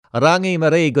Rangi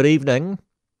Marie, good evening.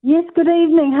 Yes, good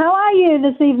evening. How are you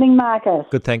this evening, Marcus?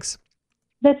 Good, thanks.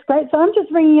 That's great. So I'm just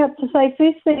ringing up to say,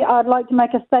 firstly, I'd like to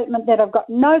make a statement that I've got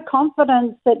no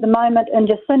confidence at the moment in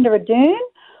Jacinda Ardern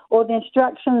or the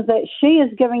instructions that she is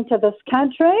giving to this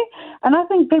country. And I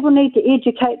think people need to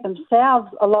educate themselves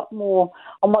a lot more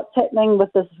on what's happening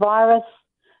with this virus,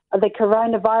 the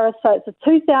coronavirus. So it's a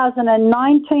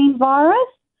 2019 virus,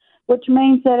 which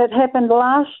means that it happened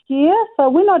last year. So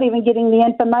we're not even getting the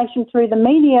information through the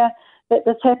media that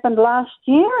this happened last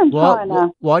year in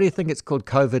China. Why do you think it's called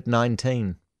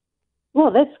COVID-19?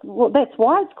 Well, that's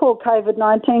why it's called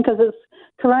COVID-19, because it's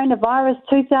coronavirus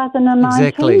 2019.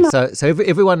 Exactly. So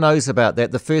everyone knows about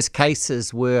that. The first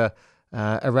cases were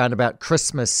around about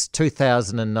Christmas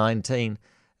 2019.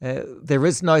 There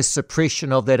is no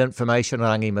suppression of that information,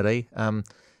 Rangi Marie.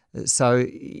 So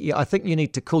I think you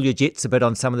need to cool your jets a bit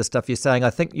on some of the stuff you're saying. I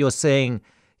think you're saying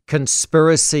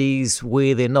conspiracies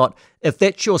where they're not. If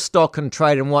that's your stock and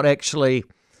trade and what actually,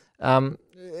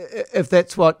 if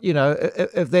that's what,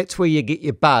 if that's where you get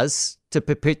your buzz to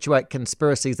perpetuate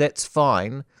conspiracies, that's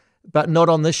fine, but not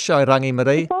on this show, Rangi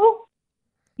Marie.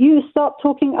 You stop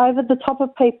talking over the top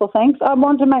of people, thanks. I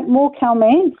want to make more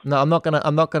comments. No, I'm not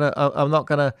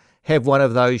gonna have one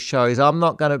of those shows. I'm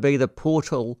not going to be the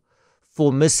portal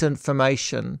for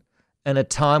misinformation in a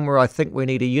time where I think we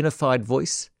need a unified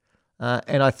voice.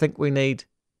 And I think we need,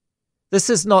 this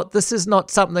is not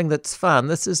something that's fun.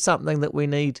 This is something that we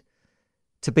need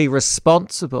to be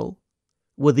responsible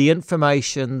with the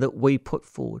information that we put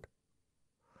forward.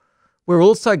 We're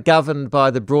also governed by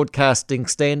the Broadcasting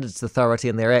Standards Authority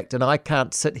and their Act, and I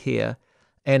can't sit here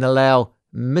and allow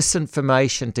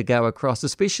misinformation to go across,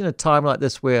 especially in a time like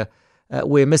this where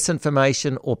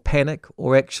misinformation or panic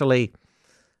or actually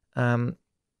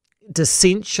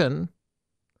dissension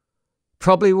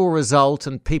probably will result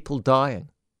in people dying.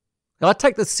 Now, I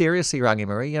take this seriously, Rangi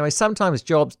Marie. Sometimes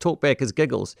jobs talk back as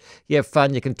giggles. You have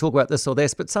fun, you can talk about this or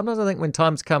this, but sometimes I think when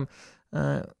times come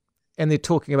and they're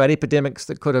talking about epidemics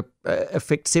that could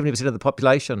affect 70% of the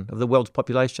population, of the world's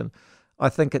population, I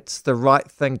think it's the right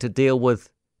thing to deal with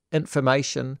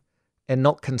information and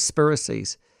not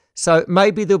conspiracies. So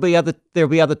maybe there'll be other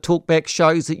talkback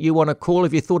shows that you want to call.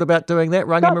 Have you thought about doing that,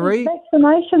 Rangi Marie?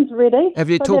 Vaccinations ready. Have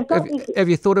you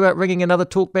thought about ringing another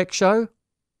talkback show?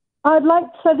 So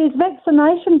there's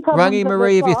vaccination problems. Rangi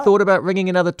Marie, have you thought about ringing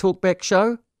another talkback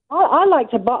show? I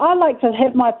like to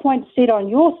have my point set on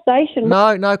your station.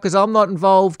 No, because I'm not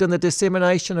involved in the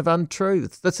dissemination of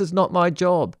untruths. This is not my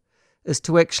job, is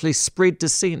to actually spread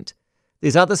dissent.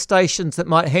 There's other stations that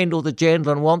might handle the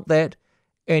jandle and want that,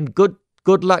 and good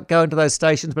luck going to those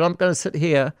stations, but I'm going to sit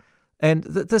here and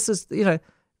this is,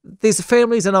 there's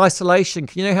families in isolation.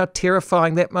 Can you know how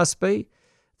terrifying that must be?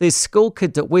 There's school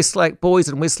kids at Westlake boys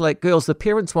and Westlake girls. The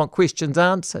parents want questions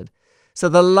answered. So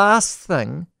the last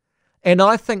thing, and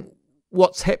I think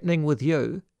what's happening with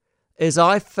you, is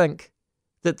I think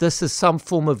that this is some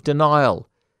form of denial.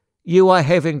 You are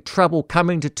having trouble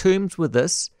coming to terms with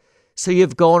this, so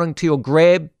you've gone into your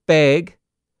grab bag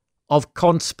of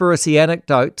conspiracy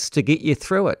anecdotes to get you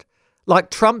through it.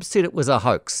 Like Trump said it was a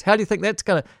hoax. How do you think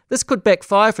this could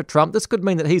backfire for Trump? This could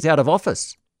mean that he's out of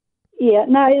office. Yeah,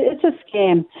 no, it's a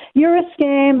scam. You're a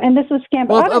scam, and this is a scam.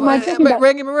 But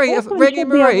Rangi Marie, if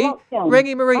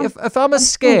I'm a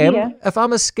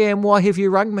scam, why have you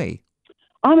rung me?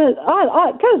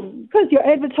 Because you're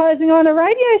advertising on a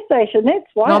radio station. That's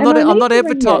why. No, I'm not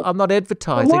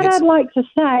advertising. What I'd like to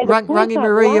say, Rangi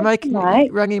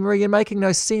Marie, you're making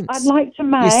no sense. I'd like to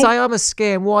make. You say I'm a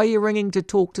scam. Why are you ringing to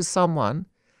talk to someone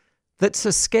that's a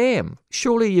scam?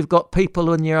 Surely you've got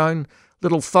people in your own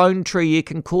little phone tree you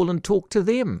can call and talk to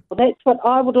them. Well, that's what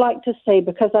I would like to see,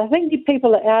 because I think the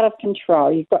people are out of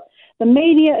control. The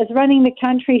media is running the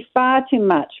country far too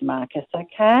much, Marcus.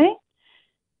 Okay.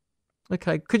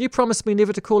 Okay, could you promise me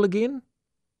never to call again?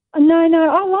 No, I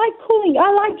like calling. I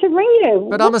like to ring you.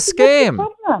 But I'm a scam. What's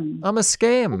your problem? I'm a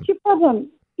scam. What's your problem?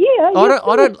 Yeah,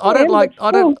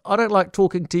 I don't like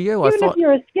talking to you. Even if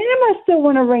you're a scam, I still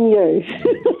want to ring you.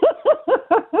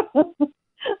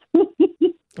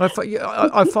 I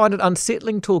find it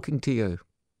unsettling talking to you.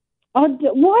 Why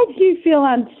do you feel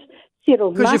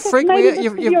unsettled? Because you freak me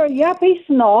out. You're a yuppie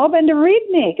snob and a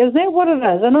redneck. Is that what it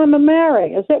is? And I'm a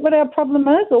Maori. Is that what our problem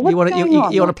is? Or what's going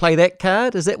on? You want to play that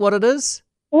card? Is that what it is?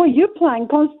 Or you're playing.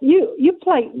 You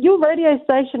play. Your radio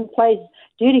station plays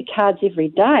dirty cards every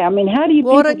day. I mean, how do you?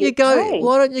 Why don't you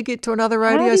get to another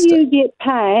radio station? How do you get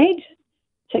paid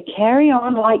to carry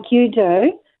on like you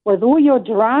do with all your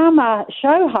drama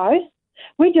show hosts?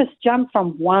 We just jump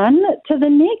from one to the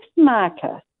next,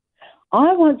 Marcus.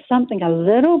 I want something a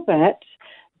little bit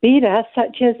better,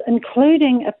 such as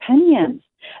including opinions.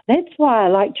 That's why I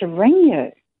like to ring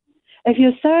you. If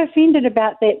you're so offended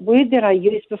about that word that I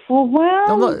used before,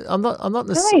 well, I'm not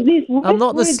the great, there's worse I'm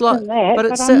not the words slut, than that,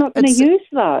 but I'm not going to use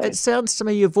those. It sounds to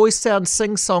me, your voice sounds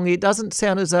sing-songy. It doesn't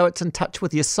sound as though it's in touch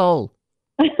with your soul.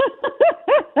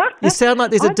 You sound like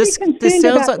there's a disconnect. There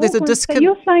sounds like there's a disconnect. So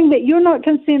you're saying that you're not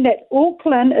concerned that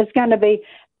Auckland is going to be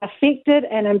affected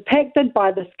and impacted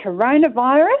by this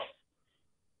coronavirus?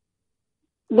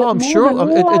 Oh, I'm sure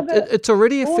it's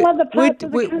already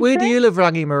affected. Where do you live,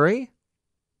 Rangi Marie?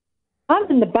 I'm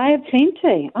in the Bay of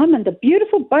Plenty. I'm in the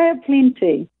beautiful Bay of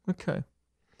Plenty. Okay.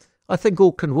 I think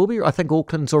Auckland will be. I think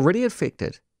Auckland's already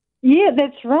affected. Yeah,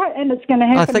 that's right, and it's going to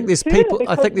happen. I think there's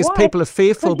people are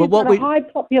fearful, but what a high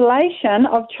population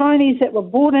of Chinese that were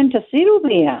brought in to settle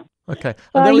there. Okay,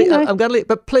 I'm going to let.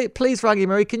 But please, Rangi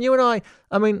Marie, can you and I?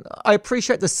 I mean, I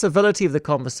appreciate the civility of the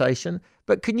conversation,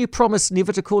 but can you promise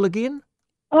never to call again?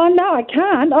 Oh, no, I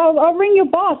can't. I'll ring your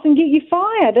boss and get you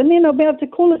fired, and then I'll be able to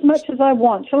call as much as I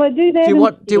want. Shall I do that?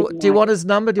 Do you want his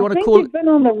number? Do you want to call? You've been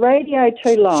on the radio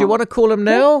too long. Do you want to call him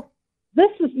now? Yes,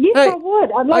 I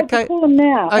would. I'd like to call him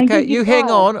now. Okay, you hang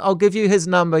on. I'll give you his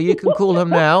number. You can call him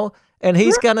now, and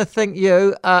he's going to think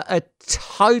you are a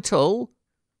total.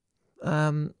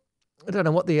 I don't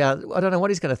know what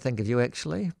he's going to think of you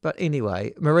actually. But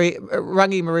anyway,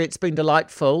 Rangi Marie, it's been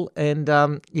delightful, and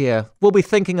we'll be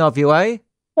thinking of you, eh?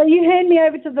 So you hand me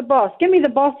over to the boss. Give me the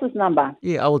boss's number.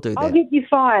 Yeah, I will do that. I'll get you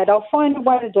fired. I'll find a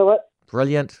way to do it.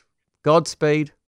 Brilliant. Godspeed.